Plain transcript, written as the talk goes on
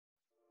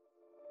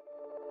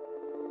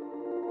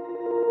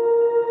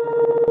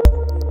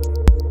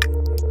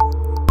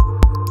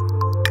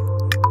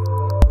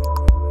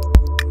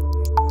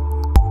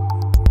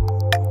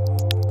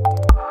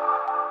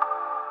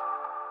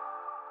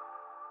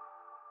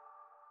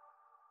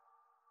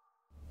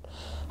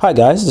Hi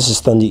guys, this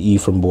is Thunder E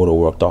from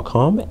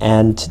Booredatwork.com,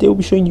 and today we'll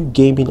be showing you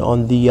gaming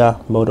on the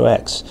Moto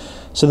X.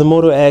 So the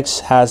Moto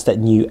X has that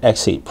new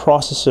X8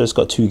 processor. It's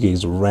got 2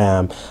 gigs of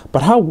RAM,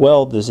 but how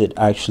well does it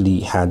actually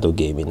handle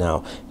gaming?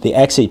 Now, the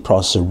X8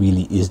 processor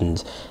really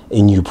isn't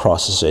a new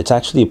processor. It's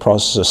actually a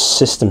processor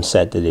system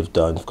set that they've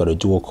done. They've got a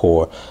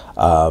dual-core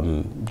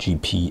dual-core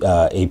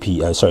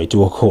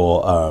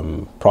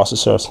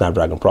processor,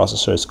 Snapdragon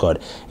processor. It's got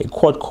a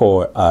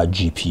quad-core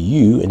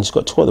GPU, and it's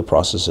got 2 other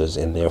processors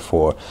in there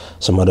for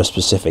some other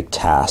specific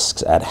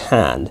tasks at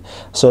hand.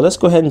 So let's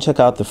go ahead and check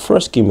out the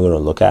first game we're going to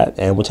look at,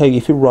 and we'll tell you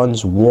if it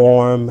runs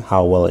warm,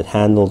 how well it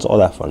handles, all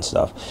that fun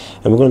stuff.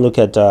 And we're going to look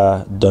at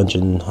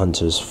Dungeon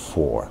Hunters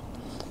 4.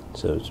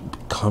 So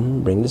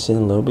bring this in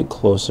a little bit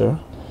closer,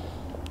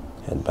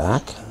 head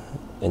back,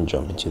 and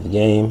jump into the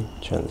game.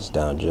 Turn this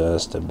down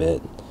just a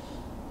bit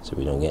so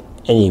we don't get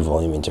any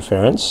volume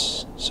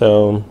interference.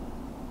 So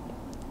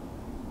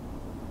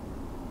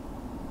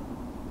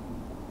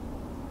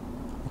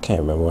I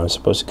can't remember where I'm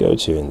supposed to go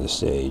to in this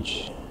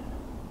stage.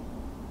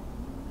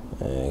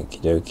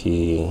 Okie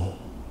dokie.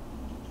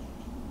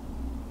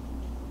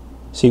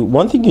 See,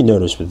 one thing you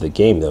notice with the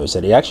game though is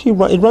that it actually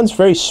it runs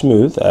very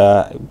smooth.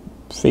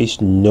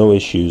 Faced no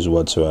issues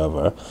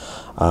whatsoever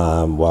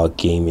while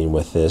gaming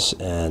with this,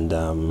 and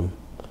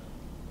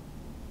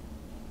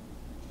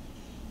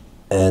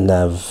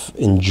I've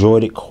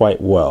enjoyed it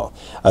quite well.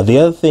 The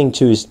other thing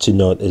too is to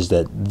note is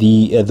that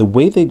the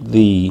way that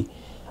the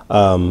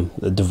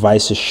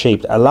device is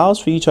shaped allows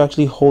for you to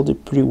actually hold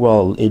it pretty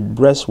well. It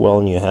rests well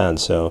in your hand,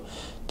 so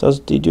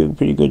they do a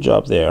pretty good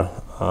job there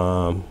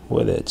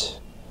with it.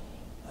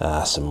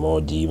 Some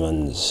more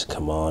demons.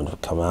 Come on,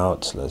 come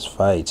out. Let's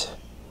fight.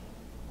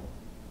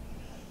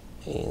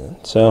 And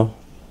so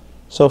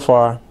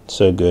far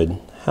so good.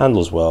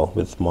 Handles well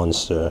with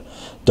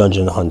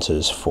Dungeon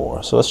Hunters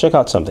 4. So let's check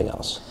out something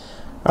else.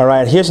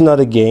 Alright, here's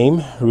another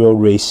game, Real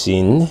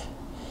Racing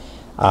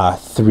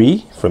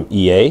 3 from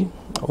EA.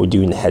 We're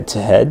doing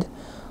head-to-head.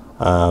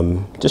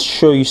 Just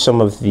show you some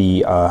of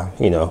the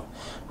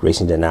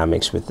racing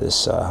dynamics with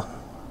this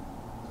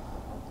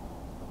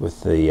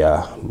with the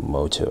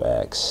Moto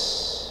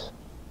X.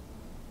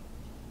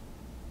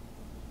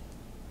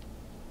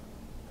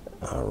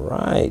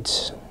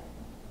 Alright.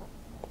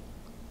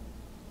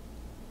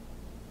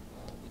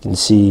 You can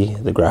see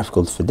the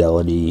graphical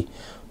fidelity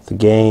of the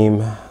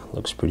game.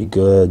 Looks pretty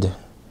good.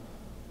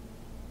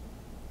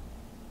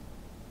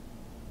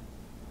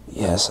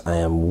 Yes, I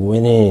am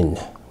winning.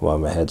 Well,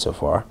 I'm ahead so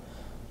far.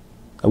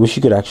 I wish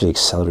you could actually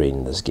accelerate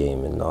in this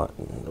game and not...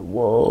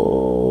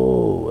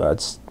 Whoa,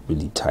 that's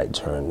really tight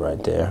turn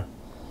right there.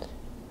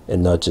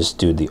 And not just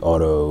do the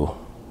auto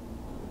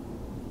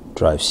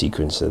drive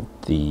sequence that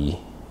the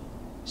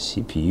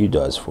CPU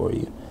does for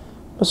you.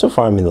 But so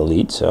far I'm in the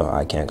lead, so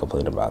I can't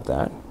complain about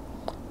that.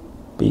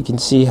 But you can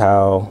see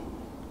how...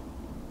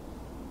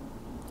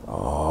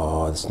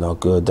 Oh, that's not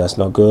good, that's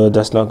not good,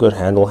 that's not good.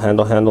 Handle,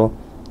 handle, handle.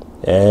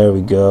 There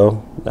we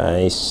go.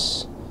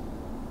 Nice.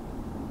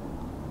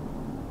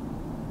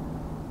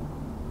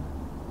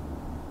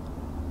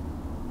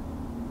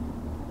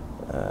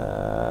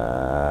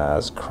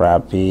 That's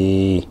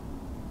crappy.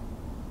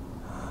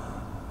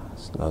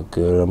 It's not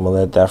good. I'm gonna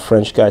let that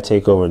French guy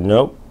take over.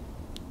 Nope.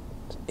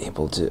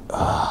 Able to.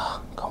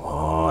 Come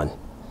on.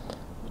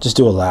 Just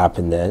do a lap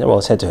and then. Well,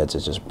 it's head to head, so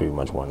it's just pretty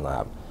much one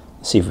lap.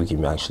 Let's see if we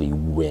can actually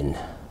win.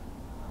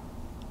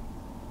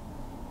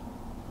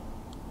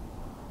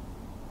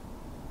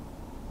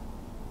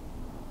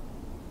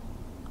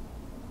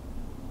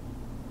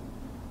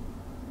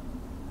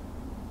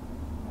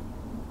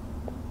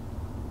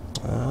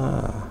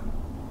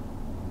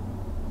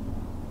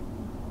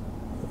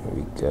 Here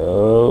we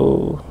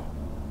go.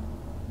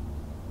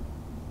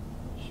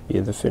 Should be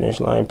at the finish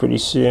line pretty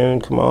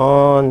soon. Come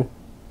on.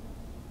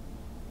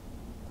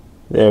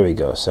 There we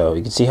go. So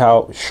you can see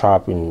how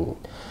sharp and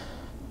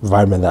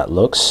vibrant that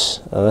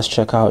looks. Let's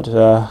check out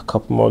a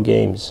couple more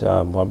games.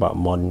 What about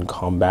Modern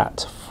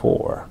Combat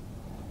 4?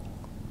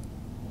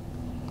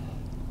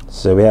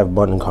 So we have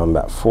Modern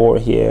Combat 4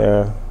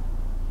 here.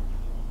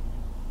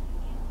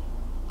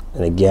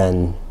 And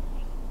again,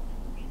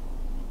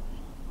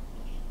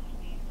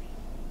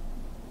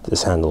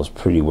 this handles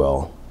pretty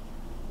well.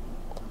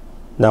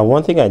 Now,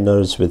 one thing I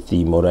noticed with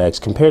the Moto X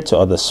compared to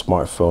other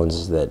smartphones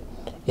is that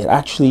it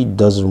actually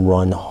doesn't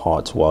run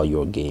hot while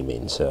you're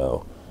gaming.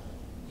 So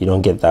you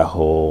don't get that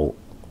whole,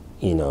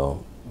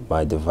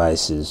 my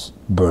device is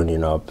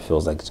burning up,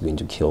 feels like it's going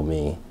to kill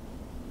me,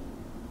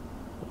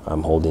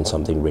 I'm holding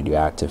something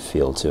radioactive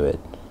feel to it.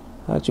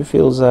 Actually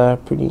feels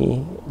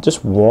pretty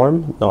just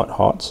warm, not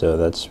hot, so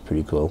that's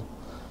pretty cool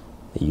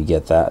that you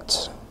get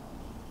that.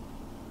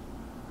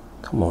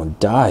 Come on,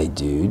 die,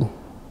 dude.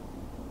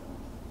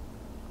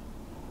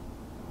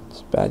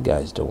 These bad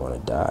guys don't want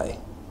to die.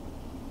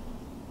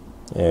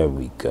 There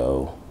we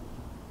go.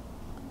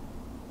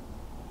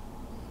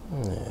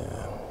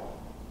 Yeah.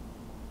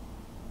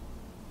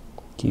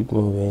 Keep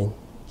moving.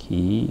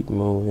 Keep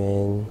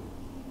moving.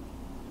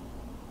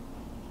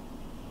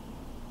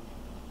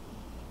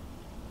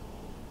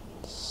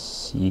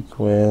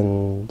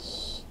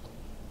 sequence.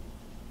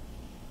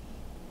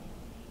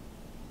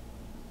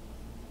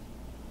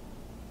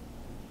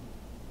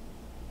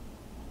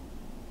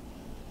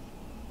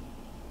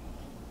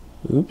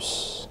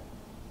 Oops,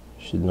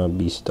 should not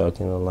be stuck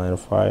in the line of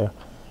fire.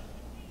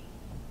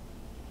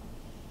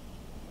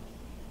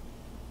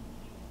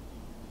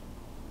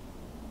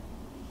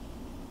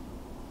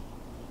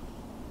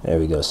 There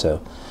we go.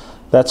 So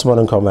that's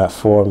Modern Combat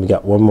 4, and we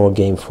got one more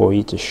game for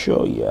you to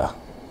show you.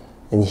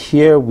 And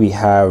here we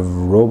have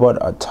Robot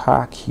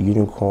Attack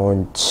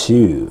Unicorn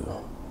 2.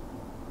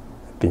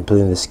 I've been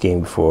playing this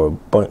game for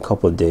a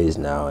couple of days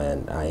now,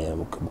 and I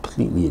am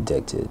completely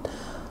addicted.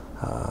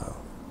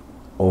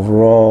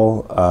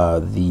 Overall,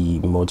 the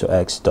Moto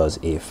X does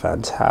a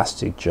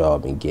fantastic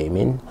job in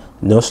gaming.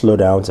 No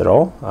slowdowns at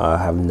all. I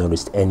haven't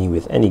noticed any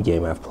with any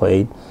game I've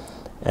played.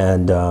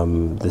 And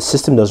the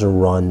system doesn't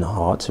run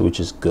hot,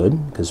 which is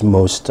good, because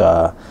most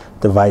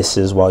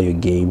devices, while you're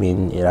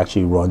gaming, it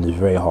actually runs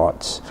very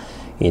hot,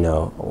 you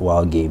know,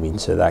 while gaming.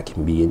 So that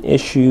can be an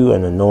issue,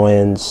 an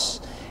annoyance.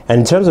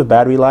 And in terms of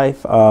battery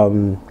life,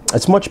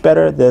 it's much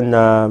better than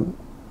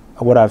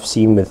what I've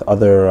seen with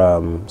other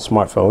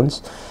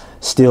smartphones.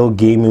 Still,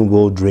 gaming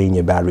will drain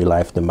your battery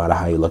life no matter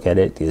how you look at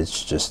it.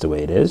 It's just the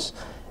way it is,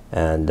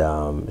 and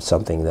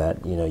something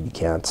that, you know, you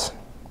can't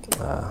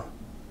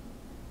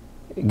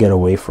get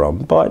away from.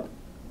 But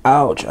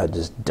ouch, I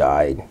just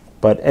died.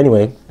 But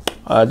anyway,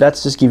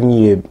 that's just giving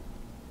you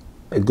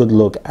a good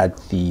look at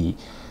the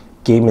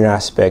gaming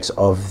aspects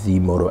of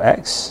the Moto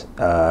X.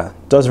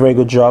 Does a very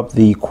good job.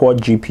 The quad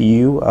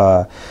GPU,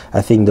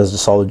 I think, does a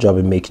solid job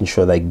in making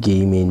sure that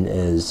gaming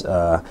is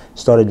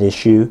not an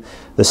issue.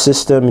 The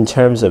system, in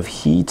terms of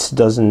heat,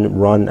 doesn't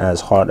run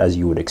as hot as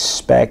you would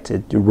expect.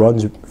 It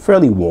runs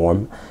fairly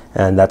warm,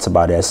 and that's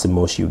about it. That's the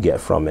most you get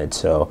from it.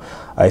 So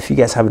if you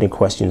guys have any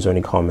questions or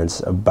any comments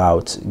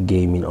about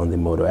gaming on the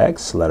Moto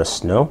X, let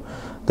us know.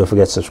 Don't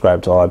forget to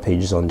subscribe to all our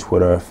pages on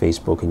Twitter,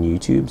 Facebook, and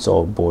YouTube. It's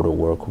all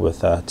Booredatwork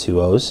with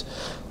 2 O's.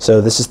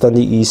 So this is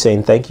Thunder E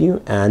saying thank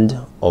you,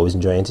 and always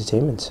enjoy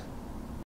entertainment.